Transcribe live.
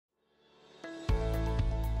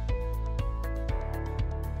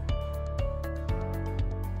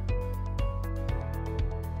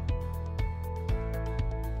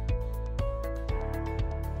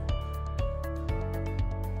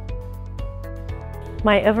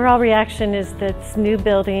My overall reaction is that this new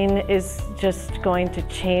building is just going to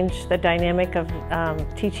change the dynamic of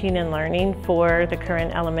teaching and learning for the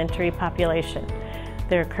current elementary population.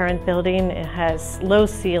 Their current building has low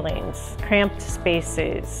ceilings, cramped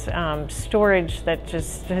spaces, storage that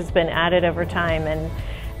just has been added over time,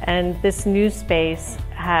 and this new space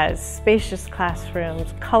has spacious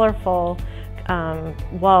classrooms, colorful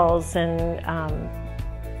walls, and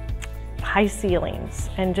high ceilings,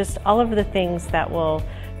 and just all of the things that will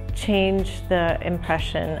change the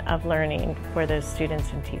impression of learning for those students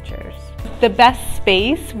and teachers. The best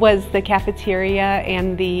space was the cafeteria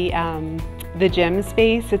and the gym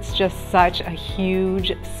space. It's just such a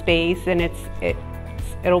huge space, and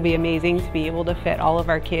it'll be amazing to be able to fit all of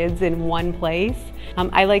our kids in one place.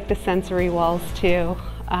 I like the sensory walls too.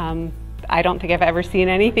 I don't think I've ever seen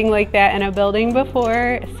anything like that in a building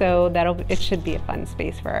before, so it should be a fun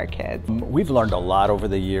space for our kids. We've learned a lot over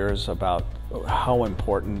the years about how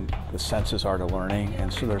important the senses are to learning,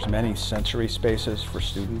 and so there's many sensory spaces for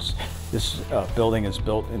students. This building is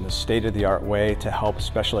built in the state-of-the-art way to help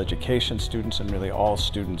special education students and really all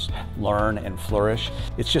students learn and flourish.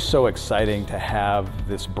 It's just so exciting to have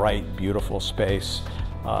this bright, beautiful space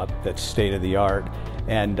that's state-of-the-art.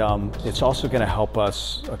 And it's also going to help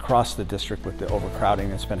us across the district with the overcrowding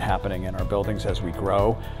that's been happening in our buildings as we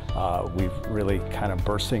grow. We've really kind of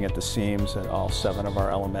bursting at the seams at all 7 of our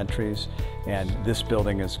elementaries, and this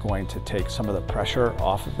building is going to take some of the pressure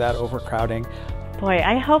off of that overcrowding. Boy,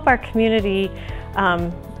 I hope our community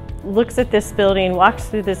looks at this building, walks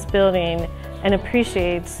through this building, and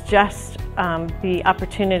appreciates just the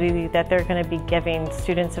opportunity that they're going to be giving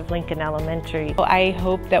students of Lincoln Elementary. I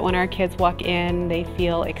hope that when our kids walk in, they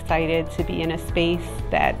feel excited to be in a space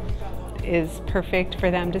that is perfect for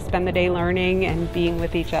them to spend the day learning and being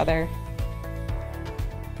with each other.